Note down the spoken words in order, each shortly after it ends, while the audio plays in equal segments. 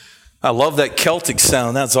I love that Celtic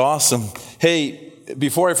sound. That's awesome. Hey,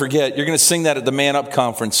 before I forget, you're going to sing that at the Man Up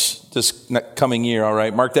Conference this coming year, all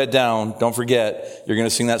right? Mark that down. Don't forget. You're going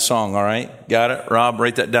to sing that song, all right? Got it? Rob,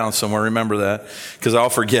 write that down somewhere. Remember that, because I'll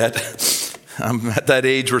forget. I'm at that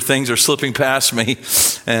age where things are slipping past me,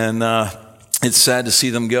 and it's sad to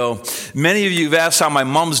see them go. Many of you have asked how my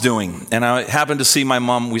mom's doing, and I happened to see my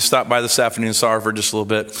mom. We stopped by this afternoon, saw her for just a little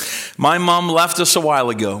bit. My mom left us a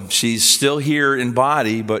while ago. She's still here in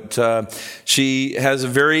body, but she has a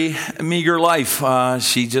very meager life.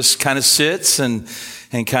 She just kind of sits and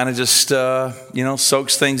kind of just,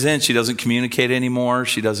 soaks things in. She doesn't communicate anymore.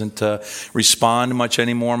 She doesn't respond much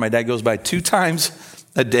anymore. My dad goes by 2 times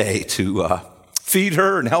a day to feed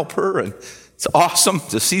her and help her, and it's awesome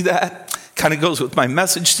to see that. Kind of goes with my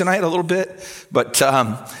message tonight a little bit, but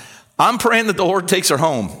I'm praying that the Lord takes her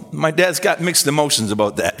home. My dad's got mixed emotions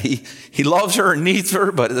about that. He loves her and needs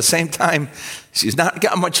her, but at the same time, she's not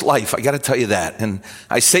got much life. I got to tell you that. And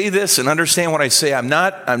I say this and understand what I say. I'm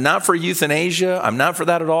not for euthanasia. I'm not for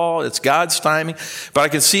that at all. It's God's timing. But I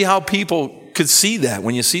can see how people could see that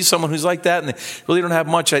when you see someone who's like that and they really don't have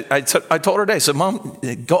much. I told her today, I said, Mom,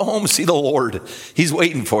 go home and see the Lord. He's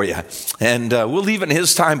waiting for you. And we'll leave it in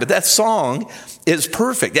His time. But that song is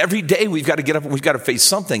perfect. Every day we've got to get up and we've got to face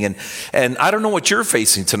something. And I don't know what you're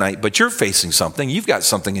facing tonight, but you're facing something. You've got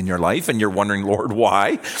something in your life and you're wondering, Lord,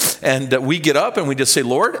 why? And we get up and we just say,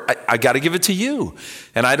 Lord, I got to give it to you.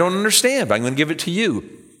 And I don't understand, but I'm going to give it to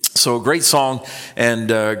you. So a great song and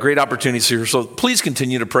great opportunities here. So please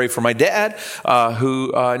continue to pray for my dad,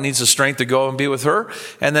 who needs the strength to go and be with her.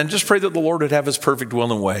 And then just pray that the Lord would have His perfect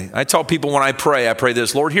will and way. I tell people when I pray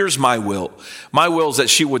this, Lord, here's my will. My will is that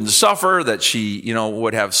she wouldn't suffer, that she,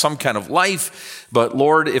 would have some kind of life. But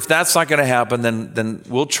Lord, if that's not going to happen, then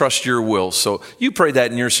we'll trust your will. So you pray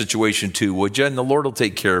that in your situation too, would you? And the Lord will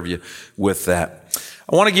take care of you with that.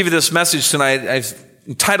 I want to give you this message tonight. I've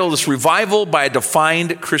entitled this, Revival by a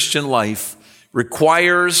Defined Christian Life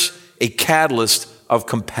Requires a Catalyst of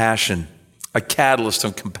Compassion. A catalyst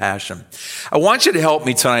of compassion. I want you to help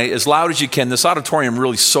me tonight as loud as you can. This auditorium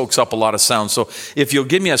really soaks up a lot of sound. So if you'll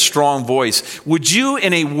give me a strong voice, would you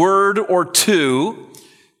in a word or two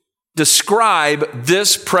describe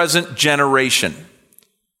this present generation?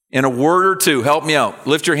 In a word or two, help me out.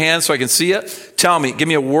 Lift your hand so I can see it. Tell me, give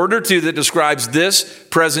me a word or two that describes this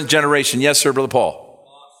present generation. Yes, sir, Brother Paul.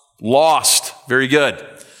 Lost. Very good.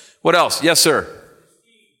 What else? Yes, sir.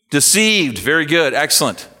 Deceived. Very good.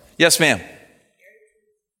 Excellent. Yes, ma'am.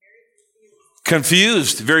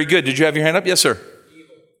 Confused. Very good. Did you have your hand up? Yes, sir.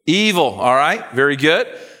 Evil. All right. Very good.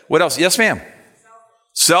 What else? Yes, ma'am.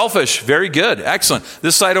 Selfish. Very good. Excellent.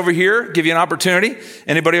 This side over here, give you an opportunity.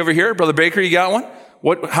 Anybody over here? Brother Baker, you got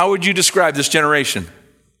one? How would you describe this generation?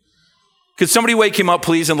 Could somebody wake him up,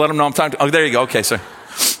 please, and let him know I'm talking to? Oh, there you go. Okay, sir.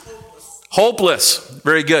 Hopeless.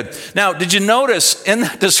 Very good. Now, did you notice in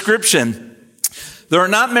that description, there are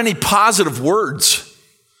not many positive words.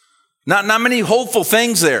 Not many hopeful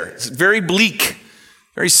things there. It's very bleak,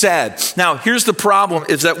 very sad. Now, here's the problem,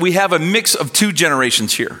 is that we have a mix of 2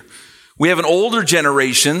 generations here. We have an older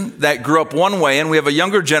generation that grew up one way, and we have a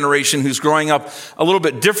younger generation who's growing up a little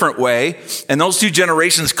bit different way, and those 2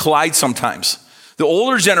 generations collide sometimes. The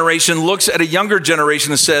older generation looks at a younger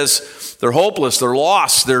generation and says, they're hopeless, they're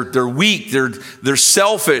lost, they're weak, they're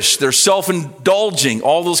selfish, they're self-indulging,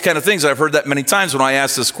 all those kind of things. I've heard that many times when I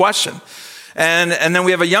ask this question. And then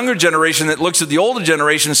we have a younger generation that looks at the older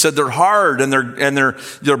generation and said they're hard and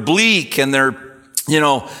they're bleak and they're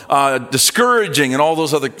discouraging and all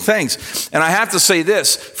those other things. And I have to say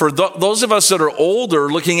this, for those of us that are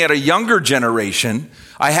older looking at a younger generation,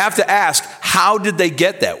 I have to ask, how did they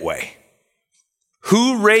get that way?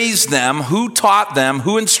 Who raised them? Who taught them?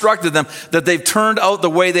 Who instructed them that they've turned out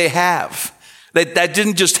the way they have? That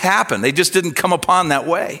didn't just happen. They just didn't come upon that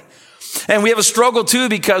way. And we have a struggle too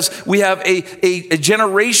because we have a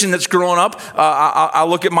generation that's grown up. I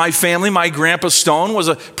look at my family. My grandpa Stone was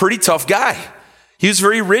a pretty tough guy. He was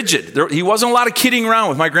very rigid. He wasn't a lot of kidding around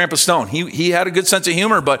with my grandpa Stone. He had a good sense of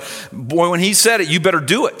humor, but boy, when he said it, you better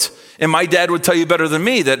do it. And my dad would tell you better than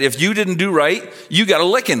me that if you didn't do right, you got a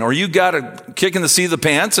licking or you got a kick in the seat of the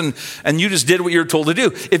pants and you just did what you were told to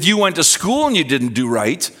do. If you went to school and you didn't do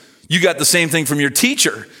right, you got the same thing from your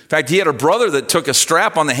teacher. In fact, he had a brother that took a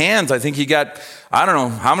strap on the hands. I think he got, I don't know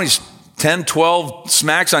how many, 10, 12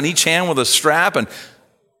 smacks on each hand with a strap and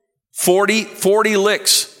 40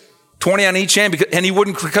 licks, 20 on each hand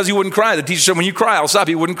because he wouldn't cry. The teacher said, when you cry, I'll stop.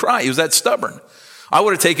 He wouldn't cry. He was that stubborn. I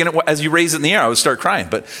would have taken it as you raise it in the air. I would start crying,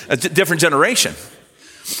 but a different generation.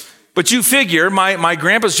 But you figure my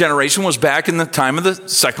grandpa's generation was back in the time of the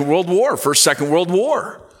Second World War.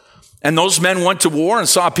 And those men went to war and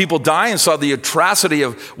saw people die and saw the atrocity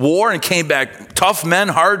of war and came back tough men,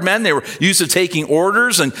 hard men. They were used to taking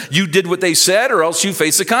orders, and you did what they said or else you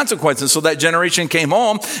faced the consequences. So that generation came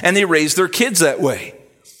home and they raised their kids that way.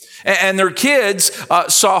 And their kids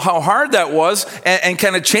saw how hard that was and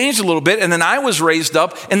kind of changed a little bit. And then I was raised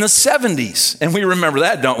up in the 70s. And we remember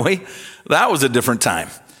that, don't we? That was a different time.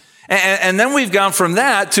 And then we've gone from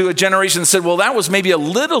that to a generation that said, well, that was maybe a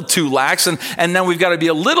little too lax, and now we've got to be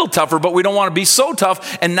a little tougher, but we don't want to be so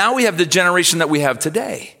tough. And now we have the generation that we have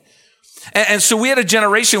today. And so we had a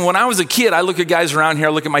generation, when I was a kid, I look at guys around here,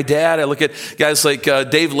 I look at my dad, I look at guys like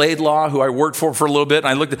Dave Laidlaw, who I worked for a little bit, and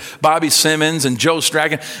I looked at Bobby Simmons and Joe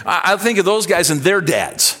Strachan. I think of those guys and their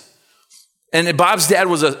dads. And Bob's dad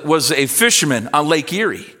was a fisherman on Lake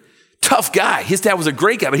Erie. Tough guy. His dad was a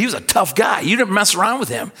great guy, but he was a tough guy. You didn't mess around with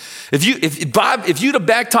him. If you'd have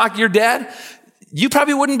back-talked your dad, you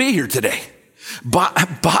probably wouldn't be here today. Bob,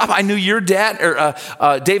 I knew your dad,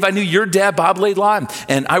 or Dave, I knew your dad, Bob Laidlaw,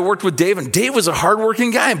 and I worked with Dave, and Dave was a hardworking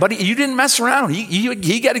guy, buddy. You didn't mess around.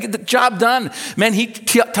 He got to get the job done. Man, he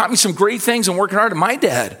taught me some great things and working hard. And my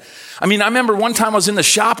dad, I remember one time I was in the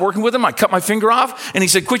shop working with him. I cut my finger off, and he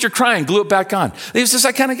said, "Quit your crying," glue it back on. He was just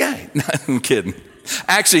that kind of guy. I'm kidding.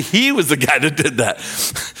 Actually, he was the guy that did that.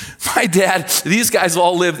 My dad, these guys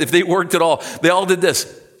all lived, if they worked at all, they all did this.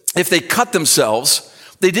 If they cut themselves,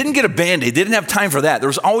 they didn't get a Band-Aid. They didn't have time for that. There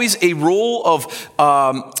was always a roll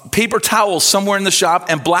of paper towels somewhere in the shop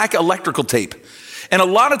and black electrical tape. And a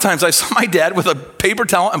lot of times I saw my dad with a paper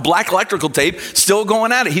towel and black electrical tape still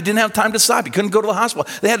going at it. He didn't have time to stop. He couldn't go to the hospital.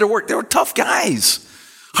 They had to work. They were tough guys,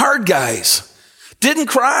 hard guys. Didn't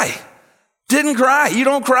cry. You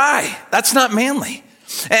don't cry. That's not manly.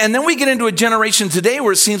 And then we get into a generation today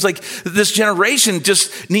where it seems like this generation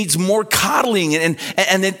just needs more coddling, and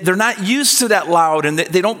they're not used to that loud, and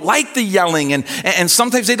they don't like the yelling, and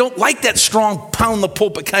sometimes they don't like that strong pound the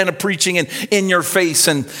pulpit kind of preaching in your face.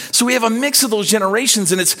 And so we have a mix of those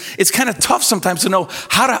generations, and it's kind of tough sometimes to know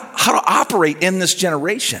how to operate in this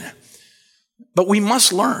generation. But we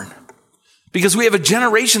must learn, because we have a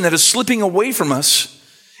generation that is slipping away from us.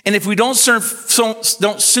 And if we don't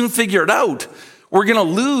soon figure it out, we're going to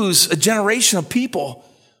lose a generation of people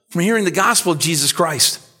from hearing the gospel of Jesus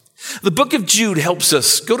Christ. The book of Jude helps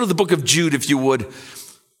us. Go to the book of Jude, if you would.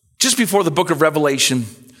 Just before the book of Revelation.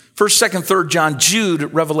 1st, 2nd, 3rd John,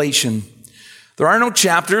 Jude, Revelation. There are no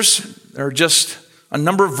chapters. There are just a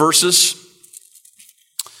number of verses.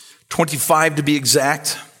 25 to be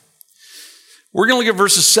exact. We're going to look at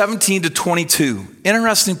verses 17 to 22.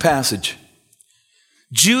 Interesting passage.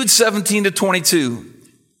 Jude 17 to 22.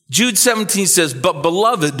 Jude 17 says, "But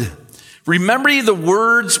beloved, remember ye the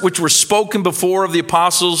words which were spoken before of the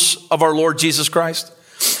apostles of our Lord Jesus Christ,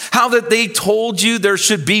 how that they told you there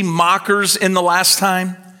should be mockers in the last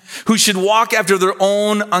time, who should walk after their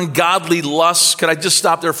own ungodly lusts." Could I just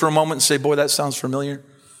stop there for a moment and say, boy, that sounds familiar?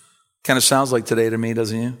 Kind of sounds like today to me,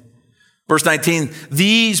 doesn't it? Verse 19,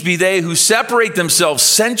 "These be they who separate themselves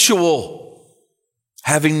sensual,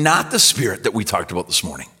 having not the Spirit," that we talked about this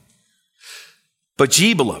morning. "But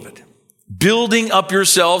ye, beloved, building up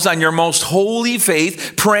yourselves on your most holy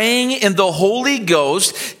faith, praying in the Holy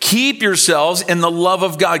Ghost, keep yourselves in the love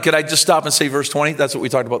of God." Could I just stop and say verse 20? That's what we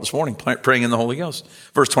talked about this morning, praying in the Holy Ghost.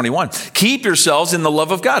 Verse 21, "Keep yourselves in the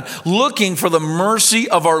love of God, looking for the mercy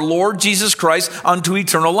of our Lord Jesus Christ unto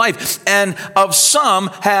eternal life. And of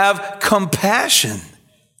some have compassion,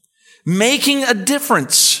 making a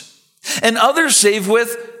difference, and others save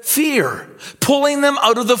with fear, pulling them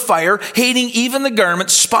out of the fire, hating even the garment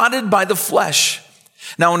spotted by the flesh.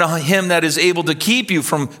 Now unto him that is able to keep you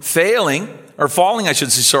from falling,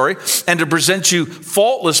 and to present you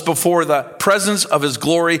faultless before the presence of his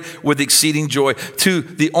glory with exceeding joy. To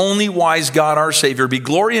the only wise God our Savior be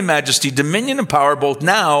glory and majesty, dominion and power, both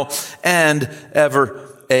now and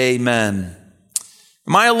ever. Amen."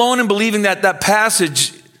 Am I alone in believing that that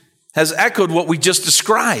passage has echoed what we just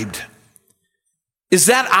described? Is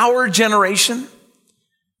that our generation?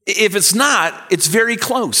 If it's not, it's very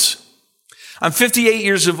close. I'm 58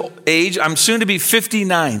 years of age. I'm soon to be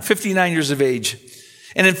 59 years of age.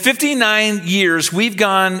 And in 59 years, we've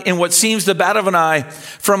gone in what seems the bat of an eye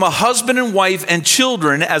from a husband and wife and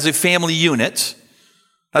children as a family unit.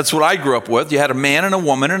 That's what I grew up with. You had a man and a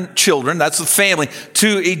woman and children. That's the family.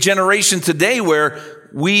 To a generation today where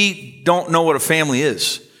we don't know what a family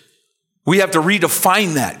is. We have to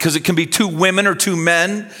redefine that, because it can be two women or two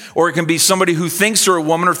men, or it can be somebody who thinks they're a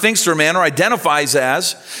woman or thinks they're a man or identifies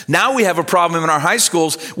as. Now we have a problem in our high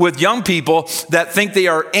schools with young people that think they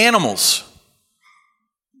are animals.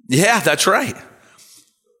 Yeah, that's right.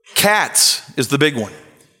 Cats is the big one.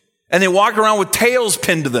 And they walk around with tails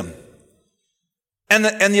pinned to them.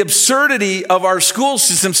 And the absurdity of our school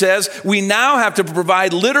system says we now have to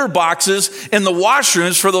provide litter boxes in the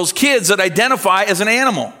washrooms for those kids that identify as an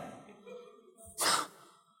animal.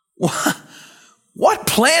 What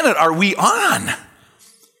planet are we on?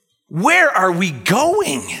 Where are we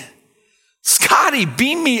going? Scotty,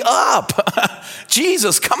 beam me up.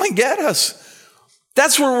 Jesus, come and get us.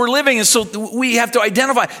 That's where we're living. And so we have to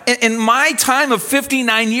identify. In my time of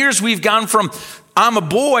 59 years, we've gone from I'm a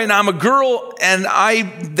boy and I'm a girl and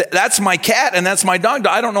that's my cat and that's my dog.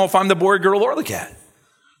 I don't know if I'm the boy, girl, or the cat.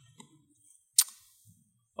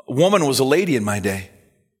 A woman was a lady in my day.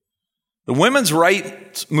 The women's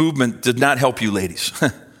rights movement did not help you ladies.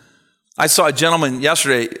 I saw a gentleman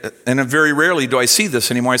yesterday, and very rarely do I see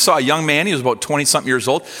this anymore. I saw a young man, he was about 20-something years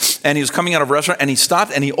old, and he was coming out of a restaurant, and he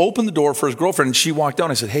stopped, and he opened the door for his girlfriend, and she walked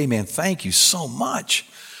out. I said, hey, man, thank you so much.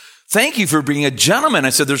 Thank you for being a gentleman. I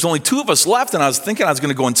said, there's only two of us left, and I was thinking I was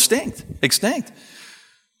going to go extinct.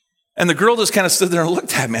 And the girl just kind of stood there and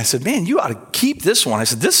looked at me. I said, man, you ought to keep this one. I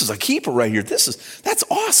said, this is a keeper right here. That's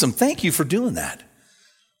awesome. Thank you for doing that.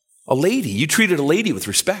 A lady, you treated a lady with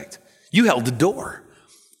respect. You held the door.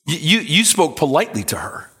 You spoke politely to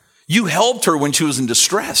her. You helped her when she was in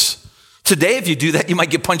distress. Today, if you do that, you might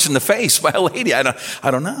get punched in the face by a lady. I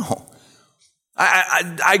don't know.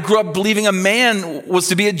 I grew up believing a man was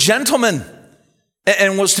to be a gentleman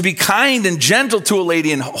and was to be kind and gentle to a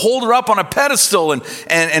lady and hold her up on a pedestal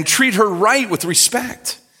and treat her right with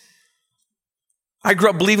respect. I grew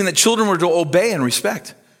up believing that children were to obey and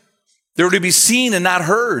respect. They were to be seen and not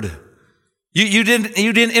heard. You didn't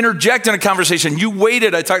interject in a conversation. You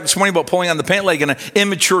waited. I talked this morning about pulling on the pant leg, and an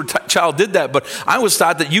immature child did that. But I was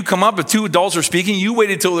taught that you come up, if two adults are speaking, you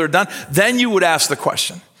waited till they're done, then you would ask the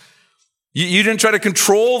question. You didn't try to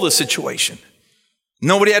control the situation.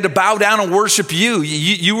 Nobody had to bow down and worship you.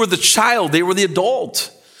 You were the child. They were the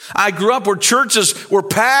adult. I grew up where churches were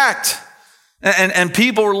packed. And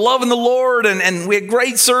people were loving the Lord, and we had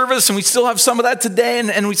great service, and we still have some of that today,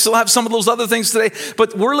 and we still have some of those other things today.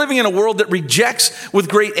 But we're living in a world that rejects with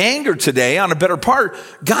great anger today, on a better part,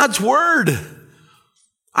 God's word.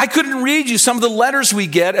 I couldn't read you some of the letters we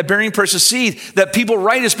get at Bearing Precious Seed that people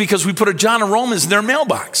write us because we put a John of Romans in their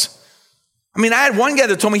mailbox. I mean, I had one guy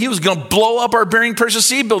that told me he was going to blow up our Bearing Precious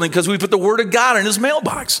Seed building because we put the word of God in his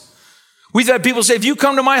mailbox. We've had people say, if you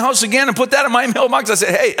come to my house again and put that in my mailbox, I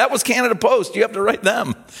say, hey, that was Canada Post. You have to write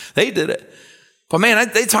them. They did it. But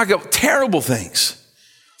man, they talk about terrible things.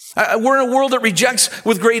 We're in a world that rejects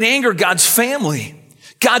with great anger God's family,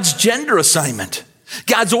 God's gender assignment,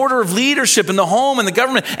 God's order of leadership in the home and the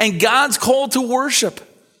government, and God's call to worship.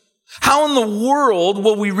 How in the world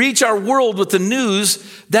will we reach our world with the news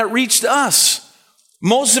that reached us?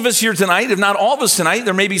 Most of us here tonight, if not all of us tonight,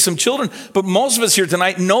 there may be some children, but most of us here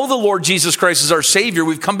tonight know the Lord Jesus Christ as our Savior.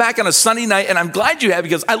 We've come back on a Sunday night, and I'm glad you have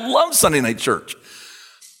because I love Sunday night church.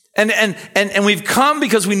 And we've come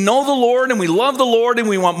because we know the Lord and we love the Lord and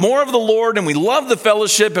we want more of the Lord and we love the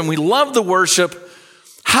fellowship and we love the worship.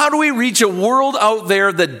 How do we reach a world out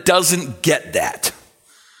there that doesn't get that?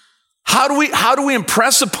 How do we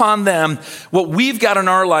impress upon them what we've got in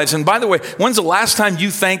our lives? And by the way, when's the last time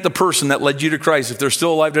you thanked the person that led you to Christ? If they're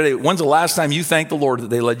still alive today, when's the last time you thanked the Lord that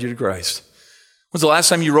they led you to Christ? When's the last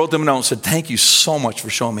time you wrote them a note and said, thank you so much for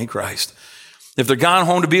showing me Christ? If they're gone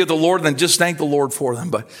home to be with the Lord, then just thank the Lord for them.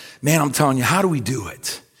 But man, I'm telling you, how do we do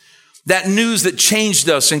it? That news that changed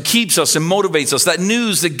us and keeps us and motivates us. That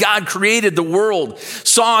news that God created the world,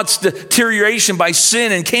 saw its deterioration by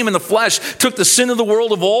sin and came in the flesh, took the sin of the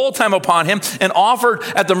world of all time upon him and offered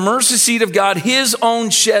at the mercy seat of God his own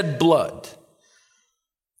shed blood.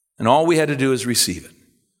 And all we had to do is receive it.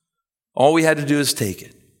 All we had to do is take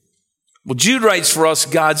it. Well, Jude writes for us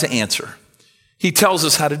God's answer. He tells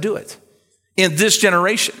us how to do it. In this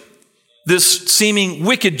generation, this seeming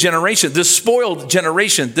wicked generation, this spoiled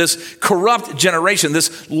generation, this corrupt generation,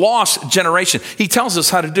 this lost generation. He tells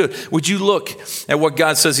us how to do it. Would you look at what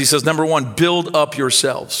God says? He says, number one, build up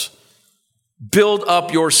yourselves. Build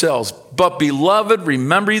up yourselves. But beloved,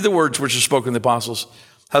 remember ye the words which are spoken to the apostles,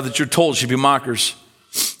 how that you're told should be mockers.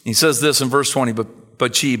 He says this in verse 20,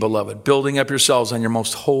 but ye, beloved, building up yourselves on your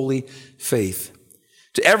most holy faith.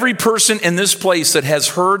 To every person in this place that has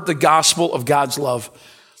heard the gospel of God's love,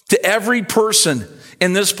 to every person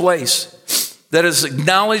in this place that has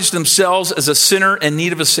acknowledged themselves as a sinner in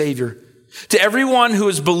need of a Savior, to everyone who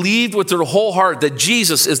has believed with their whole heart that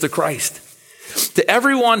Jesus is the Christ, to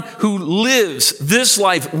everyone who lives this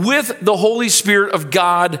life with the Holy Spirit of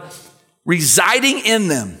God residing in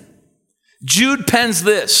them, Jude pens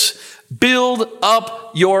this: build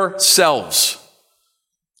up yourselves.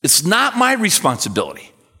 It's not my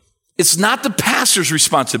responsibility. It's not the pastor's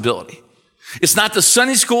responsibility. It's not the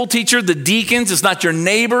Sunday school teacher, the deacons. It's not your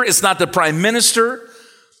neighbor. It's not the prime minister.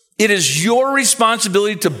 It is your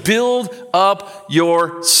responsibility to build up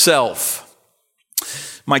yourself.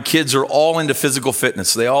 My kids are all into physical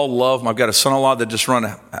fitness. They all love, I've got a son-in-law that just run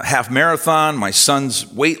a half marathon. My son's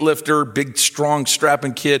weightlifter, big, strong,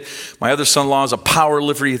 strapping kid. My other son-in-law is a power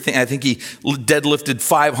lifter. I think he deadlifted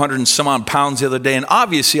 500 and some odd pounds the other day. And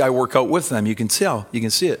obviously I work out with them. You can tell, you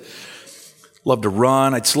can see it. Love to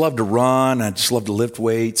run. I just love to run. I just love to lift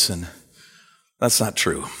weights. And that's not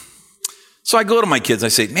true. So I go to my kids. I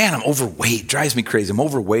say, man, I'm overweight. It drives me crazy. I'm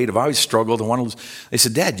overweight. I've always struggled. I want to lose. They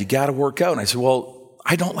said, Dad, you got to work out. And I said, well,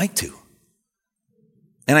 I don't like to.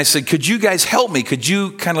 And I said, could you guys help me? Could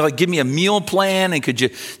you kind of like give me a meal plan? And could you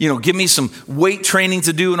give me some weight training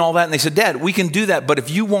to do and all that? And they said, Dad, we can do that. But if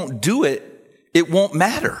you won't do it, it won't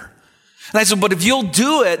matter. And I said, but if you'll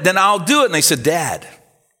do it, then I'll do it. And they said, Dad,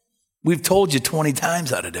 we've told you 20 times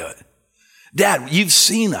how to do it. Dad, you've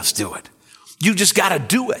seen us do it. You just got to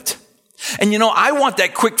do it. And I want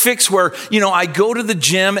that quick fix where, I go to the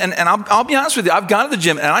gym and I'll be honest with you, I've gone to the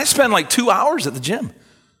gym and I spend like 2 hours at the gym.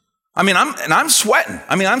 I'm sweating.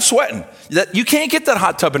 I'm sweating. You can't get that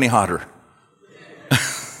hot tub any hotter.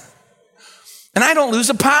 And I don't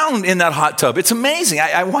lose a pound in that hot tub. It's amazing.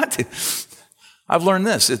 I want to. I've learned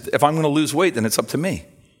this. If I'm going to lose weight, then it's up to me.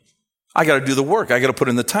 I got to do the work. I got to put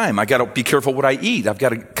in the time. I got to be careful what I eat. I've got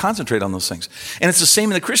to concentrate on those things. And it's the same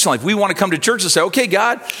in the Christian life. We want to come to church and say, okay,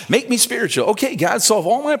 God, make me spiritual. Okay, God, solve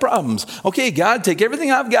all my problems. Okay, God, take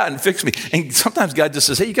everything I've got and fix me. And sometimes God just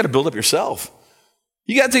says, hey, you got to build up yourself.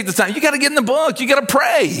 You got to take the time. You got to get in the book. You got to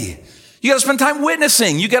pray. You got to spend time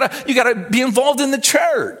witnessing. You got to be involved in the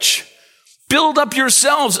church. Build up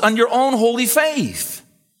yourselves on your own holy faith.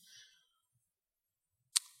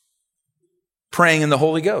 Praying in the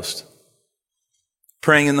Holy Ghost.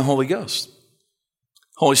 Praying in the Holy Ghost.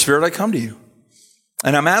 Holy Spirit, I come to you,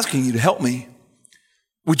 and I'm asking you to help me.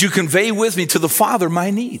 Would you convey with me to the Father my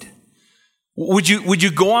need? Would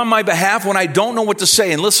you go on my behalf when I don't know what to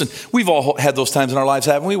say? And listen, we've all had those times in our lives,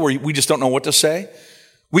 haven't we, where we just don't know what to say?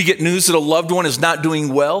 We get news that a loved one is not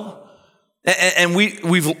doing well, and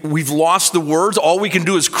we've lost the words. All we can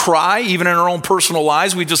do is cry, even in our own personal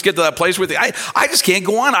lives. We just get to that place where I just can't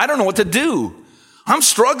go on. I don't know what to do. I'm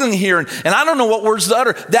struggling here, and I don't know what words to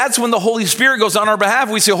utter. That's when the Holy Spirit goes on our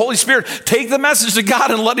behalf. We say, Holy Spirit, take the message to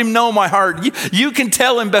God and let him know my heart. You can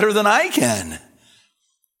tell him better than I can.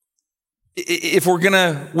 If we're going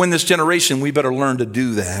to win this generation, we better learn to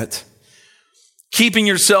do that. Keeping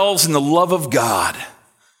yourselves in the love of God.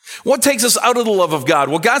 What takes us out of the love of God?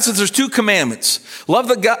 Well, God says there's 2 commandments. Love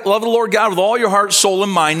the Lord God with all your heart, soul,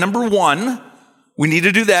 and mind. Number 1, we need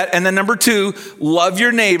to do that. And then number 2, love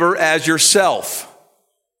your neighbor as yourself.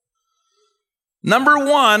 Number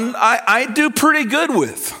 1, I do pretty good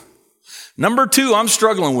with. Number 2, I'm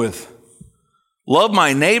struggling with. Love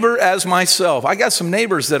my neighbor as myself. I got some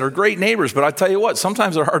neighbors that are great neighbors, but I tell you what,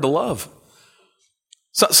 sometimes they're hard to love.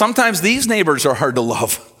 Sometimes these neighbors are hard to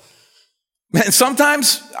love. And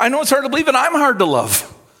sometimes I know it's hard to believe, but I'm hard to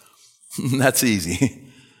love. That's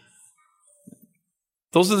easy.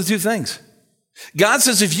 Those are the 2 things. God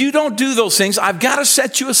says, if you don't do those things, I've got to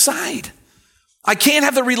set you aside. I can't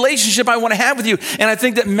have the relationship I want to have with you. And I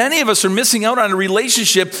think that many of us are missing out on a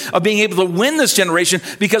relationship of being able to win this generation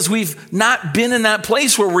because we've not been in that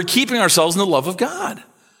place where we're keeping ourselves in the love of God.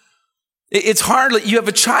 It's hard. You have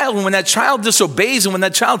a child, and when that child disobeys and when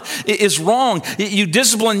that child is wrong, you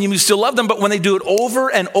discipline and you still love them. But when they do it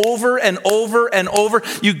over and over and over and over,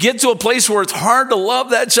 you get to a place where it's hard to love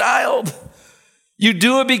that child. You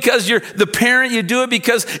do it because you're the parent. You do it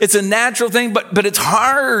because it's a natural thing, but it's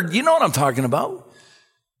hard. You know what I'm talking about.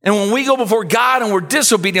 And when we go before God and we're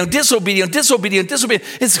disobedient,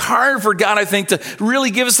 it's hard for God, I think, to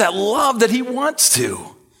really give us that love that he wants to,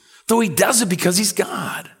 though he does it because he's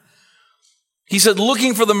God. He said,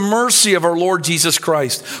 looking for the mercy of our Lord Jesus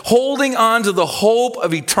Christ, holding on to the hope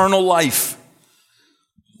of eternal life.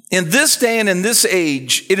 In this day and in this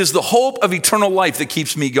age, it is the hope of eternal life that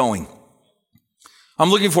keeps me going. I'm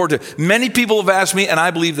looking forward to it. Many people have asked me, and I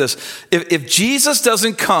believe this, if Jesus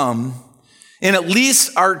doesn't come in at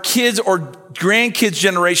least our kids or grandkids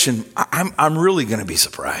generation, I'm really going to be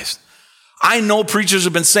surprised. I know preachers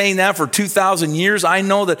have been saying that for 2,000 years. I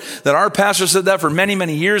know that our pastor said that for many,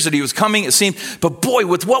 many years, that he was coming, it seemed. But boy,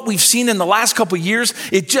 with what we've seen in the last couple of years,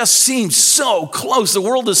 it just seems so close. The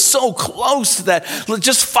world is so close to that. Let's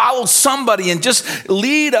just follow somebody and just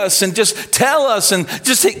lead us and just tell us and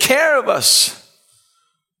just take care of us.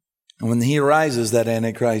 And when he arises, that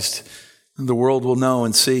Antichrist, the world will know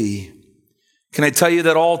and see. Can I tell you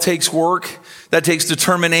that all takes work? That takes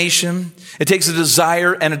determination. It takes a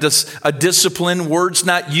desire and a discipline, words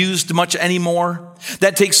not used much anymore.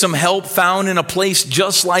 That takes some help found in a place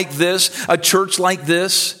just like this, a church like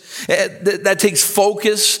this. That takes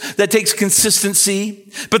focus. That takes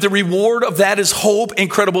consistency. But the reward of that is hope,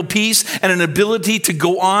 incredible peace, and an ability to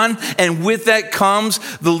go on. And with that comes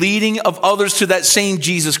the leading of others to that same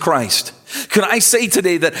Jesus Christ. Can I say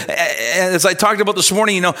today that, as I talked about this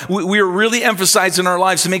morning, we are really emphasizing in our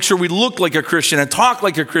lives to make sure we look like a Christian and talk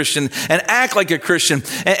like a Christian and act like a Christian.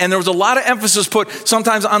 And there was a lot of emphasis put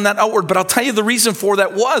sometimes on that outward, but I'll tell you the reason for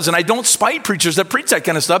that was, and I don't spite preachers that preach that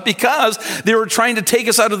kind of stuff, because they were trying to take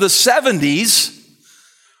us out of the 70s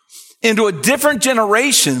into a different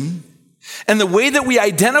generation. And the way that we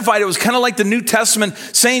identified it was kind of like the New Testament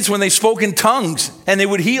saints when they spoke in tongues and they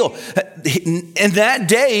would heal. In that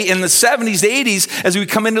day, in the 70s, 80s, as we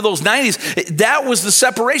come into those 90s, that was the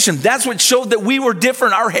separation. That's what showed that we were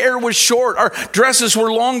different. Our hair was short. Our dresses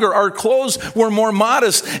were longer. Our clothes were more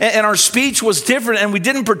modest. And our speech was different. And we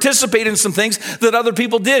didn't participate in some things that other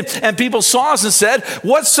people did. And people saw us and said,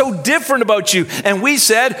 "What's so different about you?" And we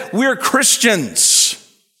said, "We're Christians."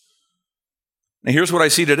 Now here's what I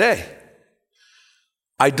see today.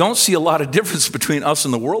 I don't see a lot of difference between us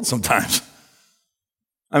and the world sometimes.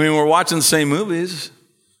 I mean, we're watching the same movies,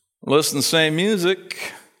 we're listening to the same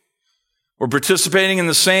music, we're participating in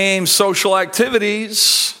the same social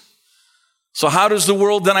activities. So how does the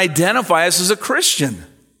world then identify us as a Christian?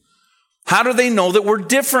 How do they know that we're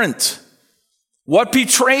different? What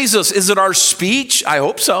betrays us? Is it our speech? I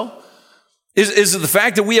hope so. Is it the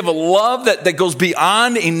fact that we have a love that goes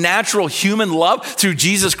beyond a natural human love through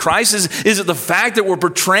Jesus Christ? Is it the fact that we're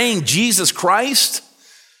portraying Jesus Christ?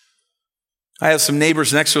 I have some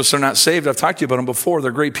neighbors next to us that are not saved. I've talked to you about them before.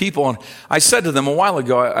 They're great people. And I said to them a while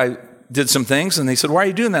ago, I did some things, and they said, "Why are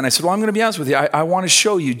you doing that?" And I said, "Well, I'm going to be honest with you. I want to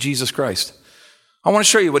show you Jesus Christ. I want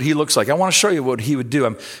to show you what he looks like. I want to show you what he would do."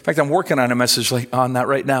 In fact, I'm working on a message on that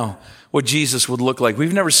right now, what Jesus would look like.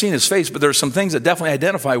 We've never seen his face, but there are some things that definitely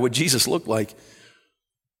identify what Jesus looked like.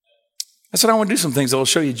 I said, I want to do some things that will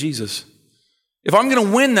show you Jesus. If I'm going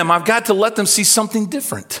to win them, I've got to let them see something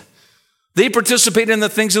different. They participate in the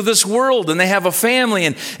things of this world, and they have a family,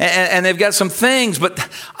 and they've got some things, but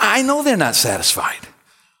I know they're not satisfied.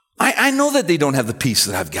 I know that they don't have the peace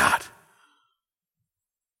that I've got.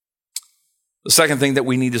 The second thing that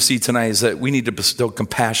we need to see tonight is that we need to bestow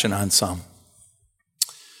compassion on some.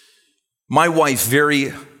 My wife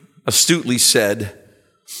very astutely said,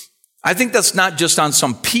 I think that's not just on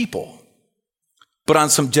some people, but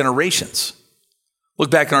on some generations.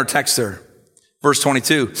 Look back in our text there, verse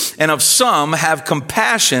 22. And of some have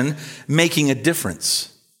compassion, making a difference.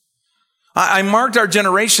 I marked our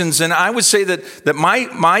generations, and I would say that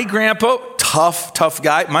my grandpa, tough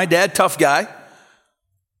guy, my dad, tough guy.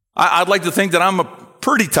 I'd like to think that I'm a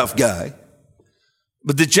pretty tough guy.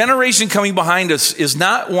 But the generation coming behind us is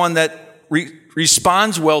not one that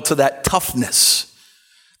responds well to that toughness.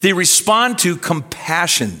 They respond to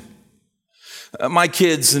compassion. My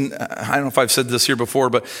kids, and I don't know if I've said this here before,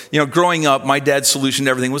 but growing up, my dad's solution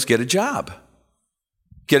to everything was get a job.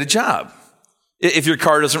 Get a job. If your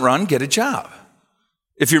car doesn't run, get a job.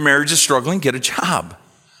 If your marriage is struggling, get a job.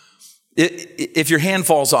 If your hand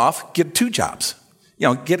falls off, get 2 jobs.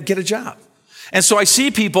 Get a job. And so I see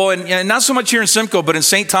people, and not so much here in Simcoe, but in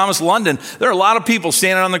St. Thomas, London, there are a lot of people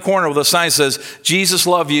standing on the corner with a sign that says, "Jesus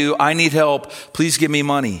love you, I need help, please give me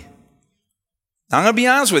money." Now, I'm going to be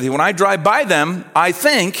honest with you. When I drive by them, I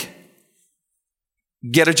think,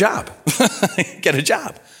 get a job. Get a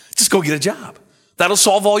job. Just go get a job. That'll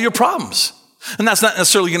solve all your problems. And that's not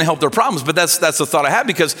necessarily going to help their problems, but that's the thought I have,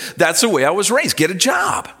 because that's the way I was raised. Get a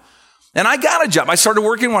job. And I got a job. I started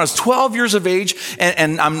working when I was 12 years of age,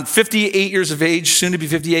 and I'm 58 years of age, soon to be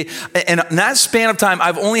 58. And in that span of time,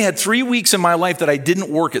 I've only had 3 weeks in my life that I didn't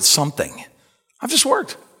work at something. I've just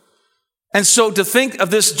worked. And so to think of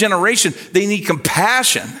this generation, they need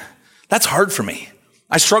compassion. That's hard for me.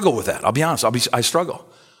 I struggle with that. I'll be honest. I struggle.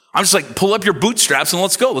 I'm just like, pull up your bootstraps and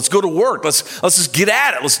let's go. Let's go to work. Let's just get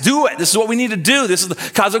at it. Let's do it. This is what we need to do. This is the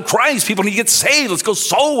cause of Christ. People need to get saved. Let's go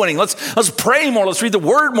soul winning. Let's pray more. Let's read the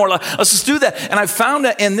word more. Let's just do that. And I found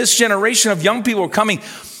that in this generation of young people who are coming,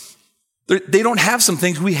 they don't have some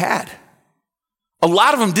things we had. A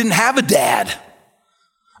lot of them didn't have a dad.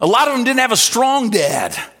 A lot of them didn't have a strong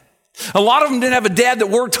dad. A lot of them didn't have a dad that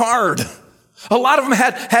worked hard. A lot of them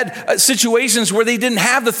had situations where they didn't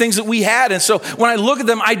have the things that we had. And so when I look at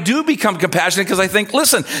them, I do become compassionate, because I think,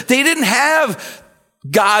 listen, they didn't have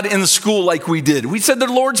God in the school like we did. We said the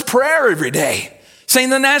Lord's Prayer every day, saying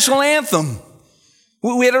the national anthem.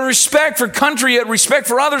 We had a respect for country, we had respect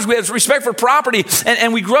for others, we had respect for property,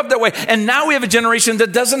 and we grew up that way. And now we have a generation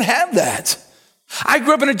that doesn't have that. I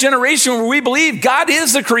grew up in a generation where we believe God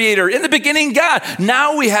is the creator. In the beginning, God.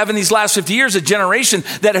 Now we have in these last 50 years a generation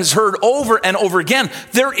that has heard over and over again,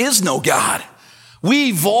 there is no God. We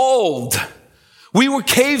evolved. We were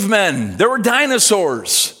cavemen. There were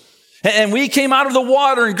dinosaurs. And we came out of the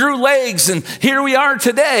water and grew legs, and here we are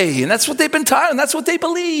today. And that's what they've been taught, and that's what they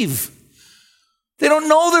believe. They don't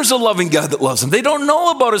know there's a loving God that loves them. They don't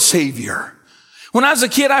know about a Savior. When I was a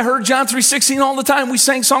kid, I heard John 3:16 all the time. We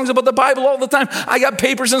sang songs about the Bible all the time. I got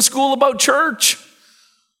papers in school about church.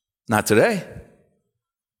 Not today.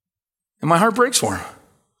 And my heart breaks for them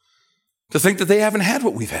to think that they haven't had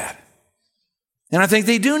what we've had. And I think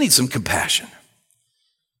they do need some compassion.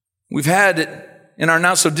 We've had, in our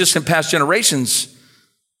not so distant past generations,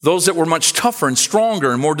 those that were much tougher and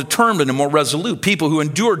stronger and more determined and more resolute, people who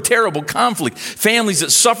endured terrible conflict, families that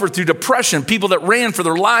suffered through depression, people that ran for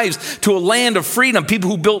their lives to a land of freedom, people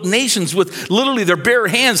who built nations with literally their bare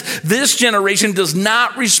hands. This generation does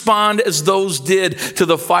not respond as those did to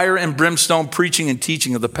the fire and brimstone preaching and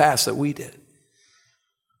teaching of the past that we did.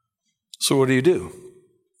 So what do? Do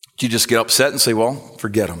you just get upset and say, well,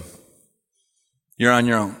 forget them. You're on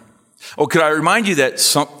your own. Oh, could I remind you that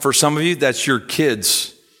for some of you, that's your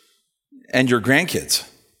kids and your grandkids.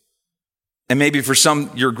 And maybe for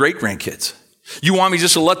some, your great-grandkids. You want me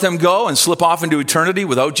just to let them go and slip off into eternity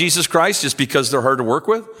without Jesus Christ just because they're hard to work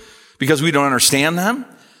with? Because we don't understand them?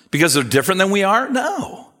 Because they're different than we are?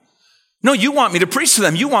 No. No, you want me to preach to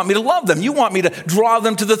them. You want me to love them. You want me to draw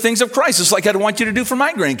them to the things of Christ. It's like I'd want you to do for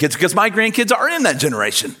my grandkids, because my grandkids are in that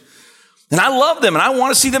generation. And I love them, and I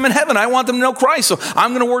want to see them in heaven. I want them to know Christ, so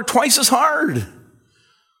I'm going to work twice as hard.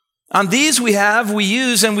 On these we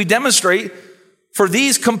use, and we demonstrate for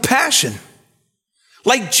these compassion,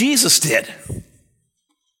 like Jesus did. Do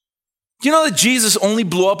you know that Jesus only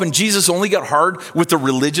blew up and Jesus only got hard with the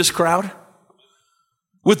religious crowd?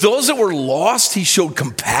 With those that were lost, he showed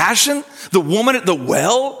compassion. The woman at the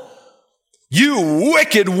well, you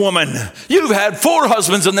wicked woman, you've had 4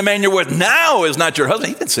 husbands, and the man you're with now is not your husband.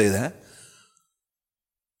 He didn't say that.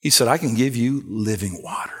 He said, I can give you living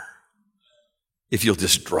water if you'll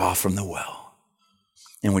just draw from the well.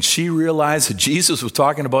 And when she realized that Jesus was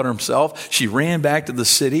talking about himself, she ran back to the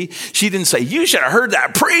city. She didn't say, you should have heard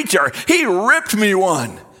that preacher. He ripped me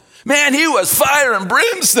one. Man, he was fire and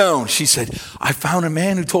brimstone. She said, I found a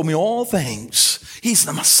man who told me all things. He's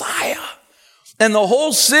the Messiah. And the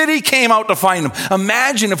whole city came out to find him.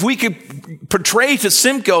 Imagine if we could portray to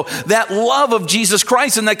Simcoe that love of Jesus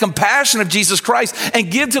Christ and that compassion of Jesus Christ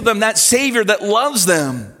and give to them that Savior that loves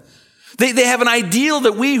them. They have an ideal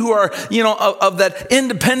that we who are, of that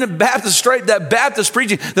independent Baptist stripe, that Baptist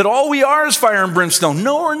preaching, that all we are is fire and brimstone.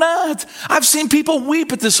 No, we're not. I've seen people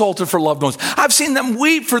weep at this altar for loved ones. I've seen them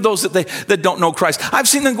weep for those that don't know Christ. I've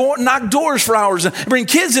seen them go out and knock doors for hours and bring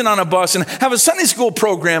kids in on a bus and have a Sunday school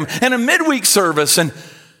program and a midweek service. And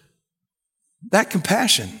that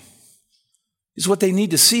compassion is what they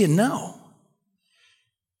need to see and know.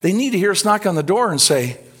 They need to hear us knock on the door and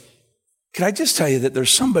say, can I just tell you that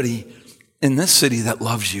there's somebody in this city that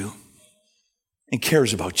loves you and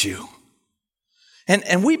cares about you.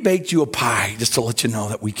 And we baked you a pie just to let you know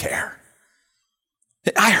that we care.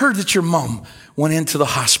 I heard that your mom went into the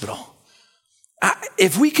hospital.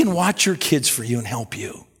 If we can watch your kids for you and help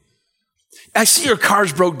you. I see your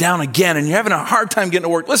car's broke down again and you're having a hard time getting to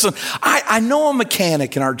work. Listen, I know a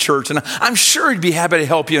mechanic in our church and I'm sure he'd be happy to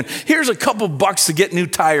help you. And here's a couple bucks to get new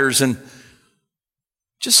tires and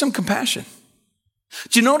just some compassion.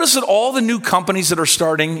 Do you notice that all the new companies that are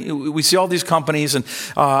starting, we see all these companies, and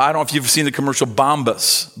I don't know if you've seen the commercial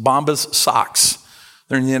Bombas socks.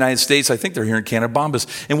 They're in the United States. I think they're here in Canada,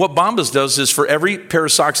 Bombas. And what Bombas does is for every pair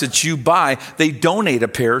of socks that you buy, they donate a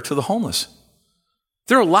pair to the homeless.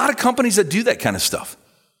 There are a lot of companies that do that kind of stuff.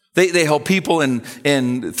 They help people in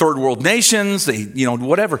third world nations,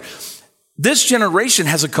 whatever. This generation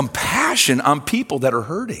has a compassion on people that are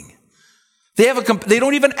hurting. They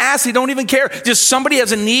don't even ask. They don't even care. Just somebody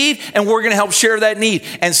has a need and we're going to help share that need.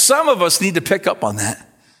 And some of us need to pick up on that.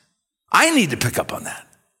 I need to pick up on that.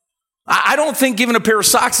 I don't think giving a pair of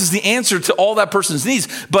socks is the answer to all that person's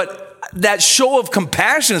needs, but that show of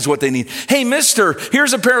compassion is what they need. Hey, mister,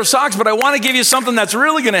 here's a pair of socks, but I want to give you something that's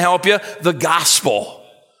really going to help you, the gospel.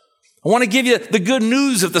 I want to give you the good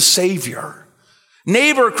news of the Savior.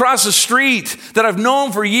 Neighbor across the street that I've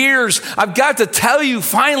known for years, I've got to tell you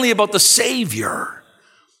finally about the Savior.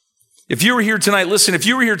 If you were here tonight, listen, if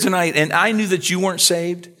you were here tonight and I knew that you weren't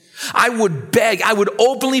saved, I would beg, I would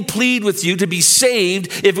openly plead with you to be saved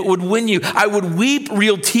if it would win you. I would weep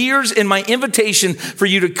real tears in my invitation for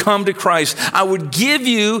you to come to Christ. I would give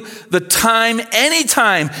you the time,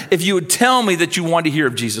 anytime, if you would tell me that you want to hear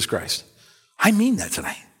of Jesus Christ. I mean that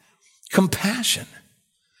tonight. Compassion.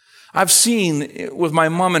 I've seen with my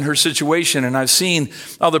mom and her situation, and I've seen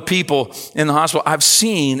other people in the hospital. I've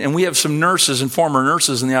seen, and we have some nurses and former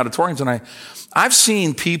nurses in the auditorium tonight. I've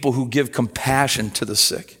seen people who give compassion to the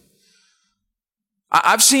sick.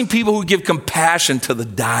 I've seen people who give compassion to the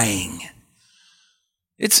dying.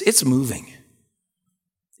 It's moving.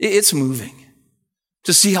 It's moving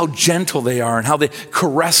to see how gentle they are and how they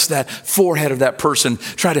caress that forehead of that person,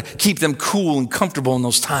 try to keep them cool and comfortable in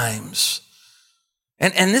those times.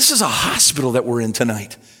 And this is a hospital that we're in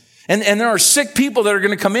tonight. And there are sick people that are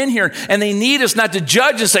going to come in here, and they need us not to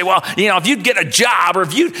judge and say, well, if you'd get a job, or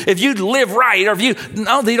if you'd live right, or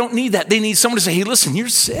no, they don't need that. They need someone to say, hey, listen, you're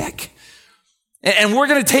sick. And we're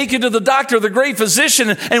going to take you to the doctor, the great physician.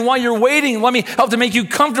 And while you're waiting, let me help to make you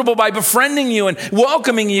comfortable by befriending you and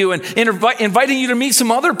welcoming you and inviting you to meet some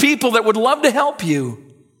other people that would love to help you.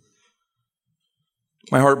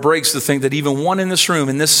 My heart breaks to think that even one in this room,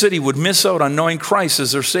 in this city, would miss out on knowing Christ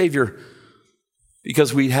as their Savior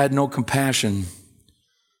because we had no compassion.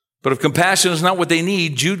 But if compassion is not what they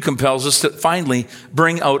need, Jude compels us to finally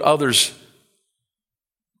bring out others,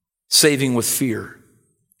 saving with fear.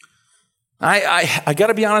 I got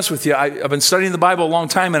to be honest with you. I've been studying the Bible a long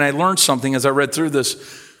time, and I learned something as I read through this.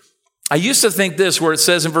 I used to think this, where it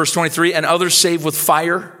says in verse 23, and others saved with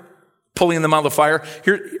fire, pulling them out of the fire,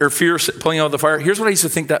 or fear pulling out of the fire. Here's what I used to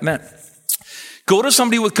think that meant. Go to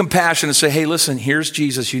somebody with compassion and say, hey, listen, here's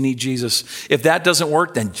Jesus. You need Jesus. If that doesn't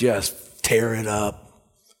work, then just tear it up.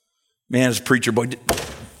 Man, as a preacher boy,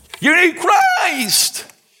 you need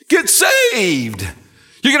Christ. Get saved.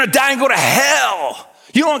 You're going to die and go to hell.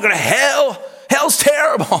 You don't want to go to hell. Hell's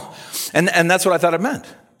terrible. And that's what I thought it meant.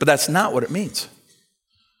 But that's not what it means.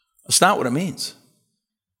 That's not what it means.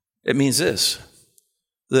 It means this,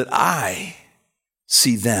 that I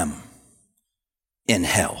see them in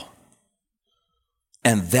hell.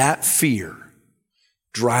 And that fear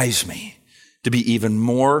drives me to be even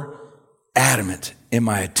more adamant in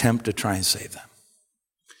my attempt to try and save them.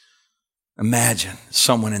 Imagine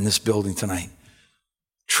someone in this building tonight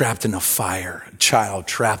trapped in a fire, a child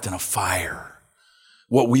trapped in a fire.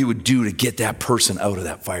 What we would do to get that person out of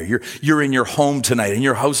that fire. You're in your home tonight and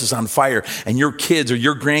your house is on fire and your kids or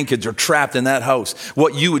your grandkids are trapped in that house.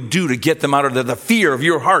 What you would do to get them out of the fear of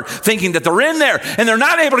your heart, thinking that they're in there and they're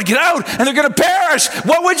not able to get out and they're going to perish.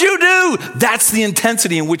 What would you do? That's the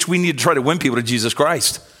intensity in which we need to try to win people to Jesus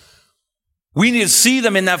Christ. We need to see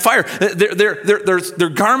them in that fire. Their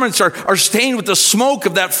garments are stained with the smoke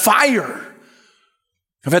of that fire.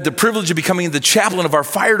 I've had the privilege of becoming the chaplain of our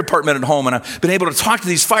fire department at home, and I've been able to talk to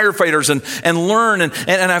these firefighters and learn. And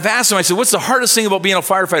I've asked them, I said, what's the hardest thing about being a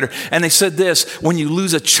firefighter? And they said this, when you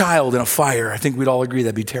lose a child in a fire, I think we'd all agree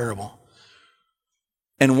that'd be terrible.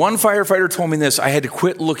 And one firefighter told me this, I had to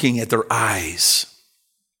quit looking at their eyes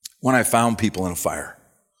when I found people in a fire.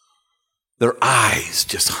 Their eyes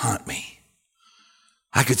just haunt me.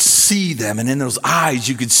 I could see them, and in those eyes,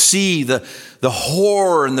 you could see the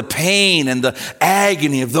horror and the pain and the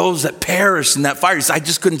agony of those that perished in that fire. I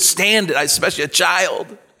just couldn't stand it, especially a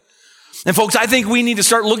child. And folks, I think we need to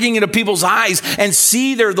start looking into people's eyes and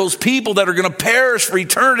see there are those people that are going to perish for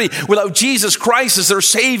eternity without Jesus Christ as their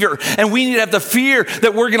Savior. And we need to have the fear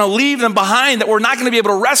that we're going to leave them behind, that we're not going to be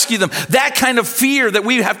able to rescue them. That kind of fear that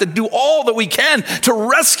we have to do all that we can to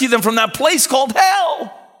rescue them from that place called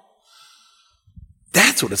hell.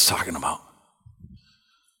 That's what it's talking about.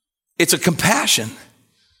 It's a compassion.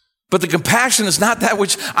 But the compassion is not that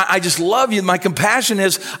which, I just love you. My compassion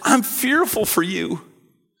is, I'm fearful for you.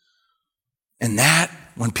 And that,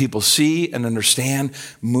 when people see and understand,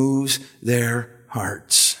 moves their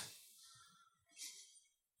hearts.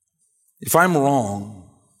 If I'm wrong,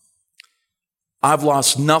 I've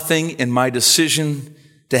lost nothing in my decision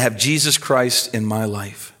to have Jesus Christ in my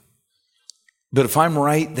life. But if I'm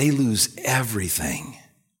right, they lose everything.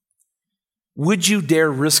 Would you dare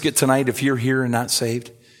risk it tonight if you're here and not saved?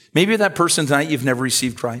 Maybe that person tonight, you've never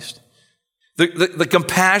received Christ. The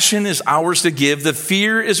compassion is ours to give. The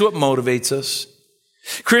fear is what motivates us.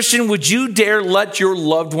 Christian, would you dare let your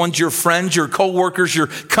loved ones, your friends, your coworkers, your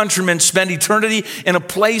countrymen spend eternity in a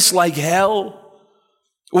place like hell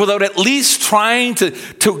without at least trying to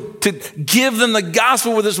give them the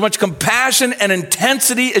gospel with as much compassion and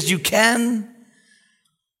intensity as you can?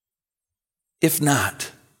 If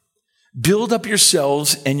not, build up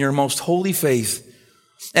yourselves in your most holy faith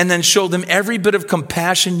And then show them every bit of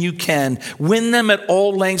compassion you can. Win them at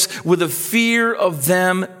all lengths with a fear of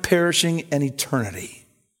them perishing in eternity.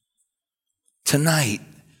 Tonight,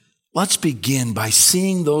 let's begin by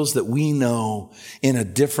seeing those that we know in a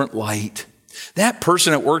different light. That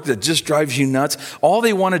person at work that just drives you nuts, all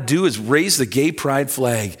they want to do is raise the gay pride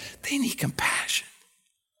flag. They need compassion.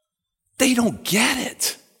 They don't get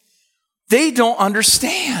it. They don't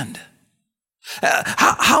understand.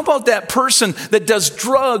 How about that person that does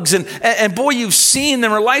drugs and boy, you've seen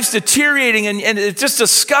them, their life's deteriorating and it's just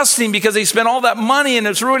disgusting because they spent all that money and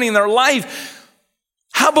it's ruining their life.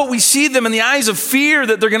 How about we see them in the eyes of fear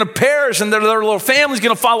that they're going to perish and their little family's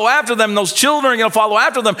going to follow after them and those children are going to follow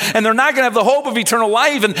after them and they're not going to have the hope of eternal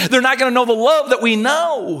life and they're not going to know the love that we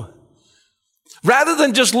know. Rather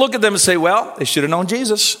than just look at them and say, well, they should have known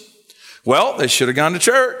Jesus. Well, they should have gone to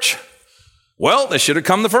church. Well, they should have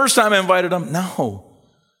come the first time I invited them. No.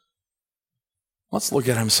 Let's look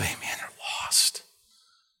at them and say, man, they're lost.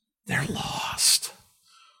 They're lost.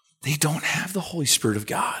 They don't have the Holy Spirit of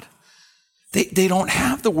God. They don't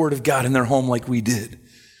have the Word of God in their home like we did.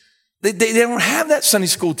 They don't have that Sunday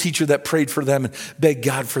school teacher that prayed for them and begged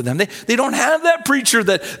God for them. They don't have that preacher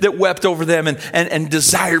that wept over them and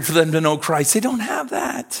desired for them to know Christ. They don't have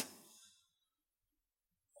that.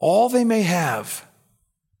 All they may have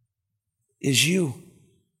is you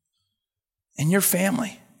and your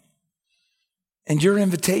family and your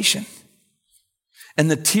invitation and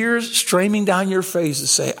the tears streaming down your face to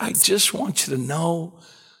say, I just want you to know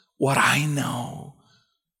what I know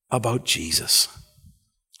about Jesus.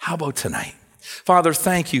 How about tonight? Father,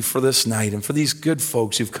 thank you for this night and for these good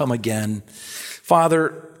folks who've come again.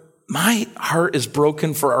 Father, my heart is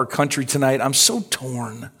broken for our country tonight. I'm so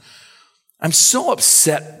torn. I'm so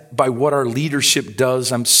upset by what our leadership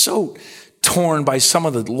does. I'm so torn by some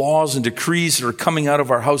of the laws and decrees that are coming out of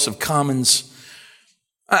our House of Commons.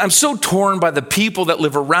 I'm so torn by the people that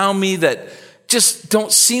live around me that just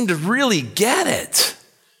don't seem to really get it.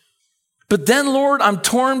 But then, Lord, I'm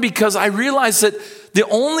torn because I realize that the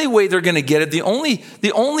only way they're going to get it, the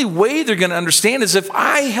only way they're going to understand is if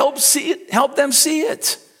I help them see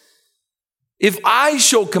it. If I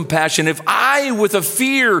show compassion, if I, with a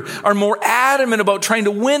fear, are more adamant about trying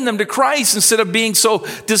to win them to Christ instead of being so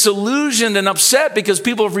disillusioned and upset because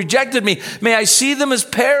people have rejected me, may I see them as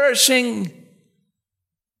perishing.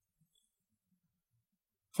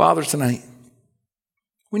 Father, tonight,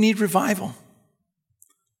 we need revival.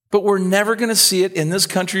 But we're never going to see it in this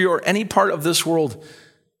country or any part of this world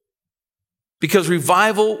because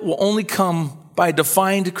revival will only come by a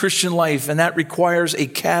defined Christian life, and that requires a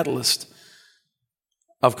catalyst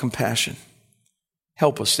of compassion.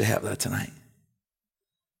 Help us to have that tonight.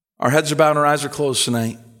 Our heads are bowed and our eyes are closed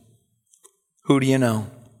tonight. Who do you know?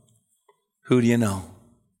 Who do you know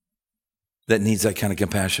that needs that kind of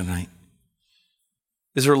compassion tonight?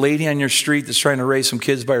 Is there a lady on your street that's trying to raise some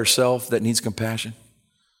kids by herself that needs compassion?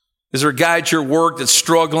 Is there a guy at your work that's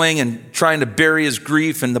struggling and trying to bury his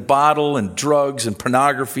grief in the bottle and drugs and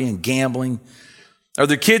pornography and gambling? Are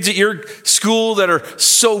there kids at your school that are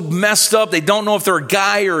so messed up they don't know if they're a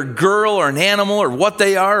guy or a girl or an animal or what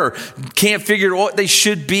they are or can't figure out what they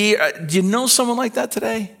should be? Do you know someone like that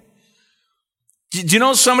today? Do you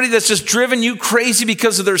know somebody that's just driven you crazy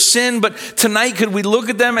because of their sin? But tonight, could we look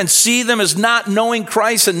at them and see them as not knowing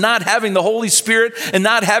Christ and not having the Holy Spirit and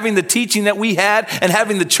not having the teaching that we had and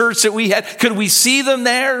having the church that we had? Could we see them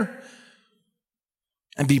there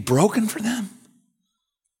and be broken for them?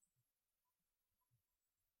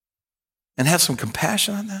 And have some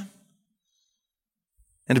compassion on them?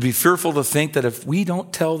 And to be fearful to think that if we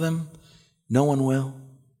don't tell them, no one will?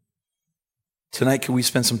 Tonight, can we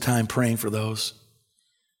spend some time praying for those?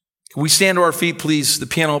 Can we stand to our feet, please? The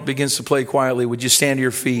piano begins to play quietly. Would you stand to your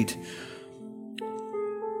feet?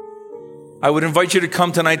 I would invite you to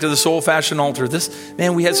come tonight to this old-fashioned altar.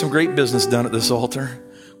 We had some great business done at this altar.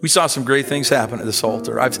 We saw some great things happen at this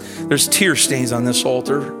altar. There's tear stains on this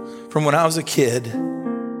altar from when I was a kid,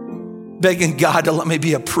 begging God to let me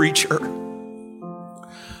be a preacher.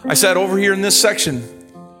 I sat over here in this section,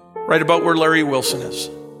 right about where Larry Wilson is.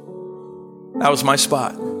 That was my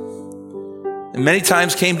spot. And many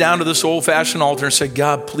times came down to this old-fashioned altar and said,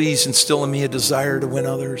 God, please instill in me a desire to win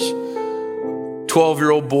others.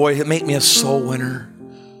 12-year-old boy, make me a soul winner.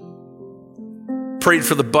 Prayed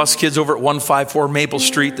for the bus kids over at 154 Maple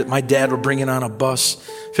Street that my dad would bring in on a bus,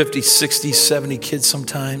 50, 60, 70 kids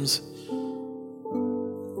sometimes.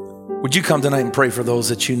 Would you come tonight and pray for those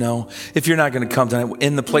that you know? If you're not going to come tonight,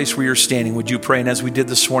 in the place where you're standing, would you pray? And as we did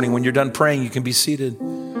this morning, when you're done praying, you can be seated.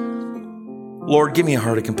 Lord, give me a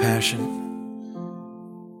heart of compassion.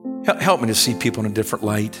 Help me to see people in a different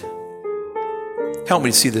light. Help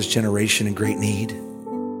me to see this generation in great need.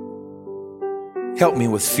 Help me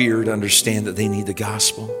with fear to understand that they need the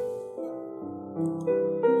gospel.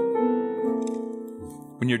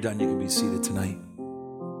 When you're done, you can be seated tonight.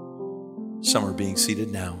 Some are being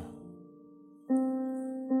seated now.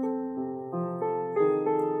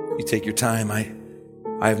 You take your time. I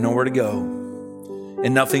have nowhere to go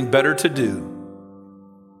and nothing better to do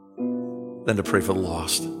than to pray for the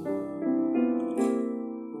lost.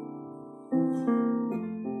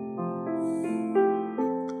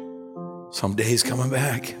 Someday's coming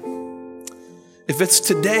back. If it's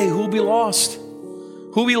today, who'll be lost?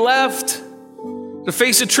 Who'll be left to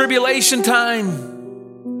face a tribulation time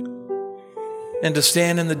and to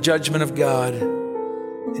stand in the judgment of God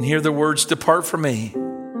and hear the words, "Depart from me.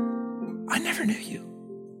 I never knew you.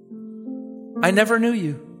 I never knew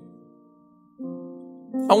you."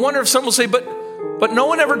 I wonder if someone will say, but no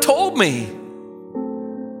one ever told me.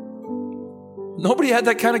 Nobody had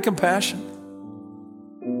that kind of compassion.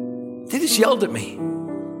 They just yelled at me.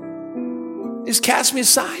 They just cast me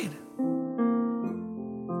aside.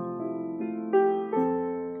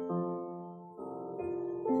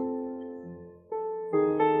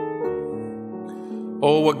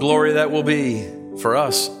 Oh, what glory that will be for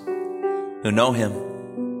us who know him.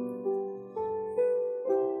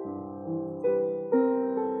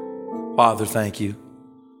 Father, thank you.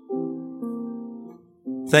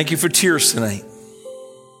 Thank you for tears tonight.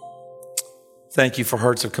 Thank you for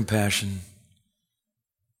hearts of compassion.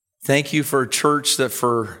 Thank you for a church that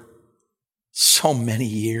for so many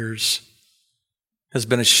years has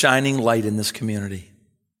been a shining light in this community.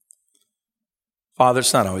 Father,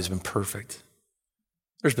 it's not always been perfect.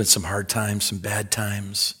 There's been some hard times, some bad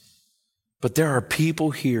times. But there are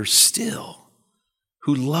people here still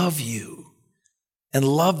who love you and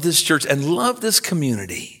love this church and love this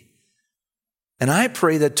community. And I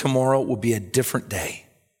pray that tomorrow will be a different day.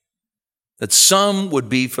 That some would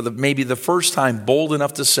be, for maybe the first time, bold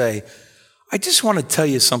enough to say, "I just want to tell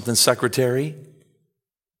you something, secretary.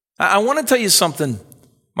 I want to tell you something,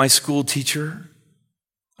 my school teacher.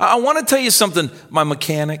 I want to tell you something, my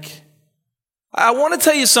mechanic. I want to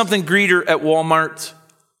tell you something, greeter at Walmart.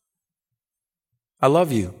 I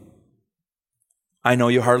love you. I know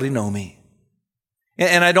you hardly know me.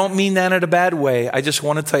 And I don't mean that in a bad way. I just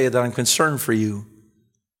want to tell you that I'm concerned for you.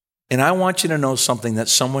 And I want you to know something that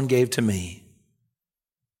someone gave to me.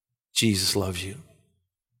 Jesus loves you.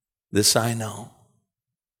 This I know.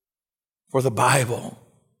 For the Bible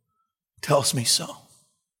tells me so.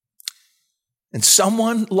 And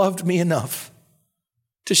someone loved me enough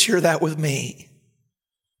to share that with me.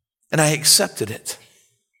 And I accepted it.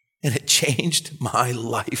 And it changed my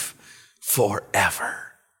life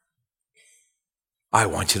forever. I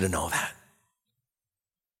want you to know that.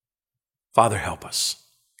 Father, help us.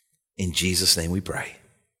 In Jesus' name we pray.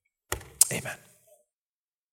 Amen.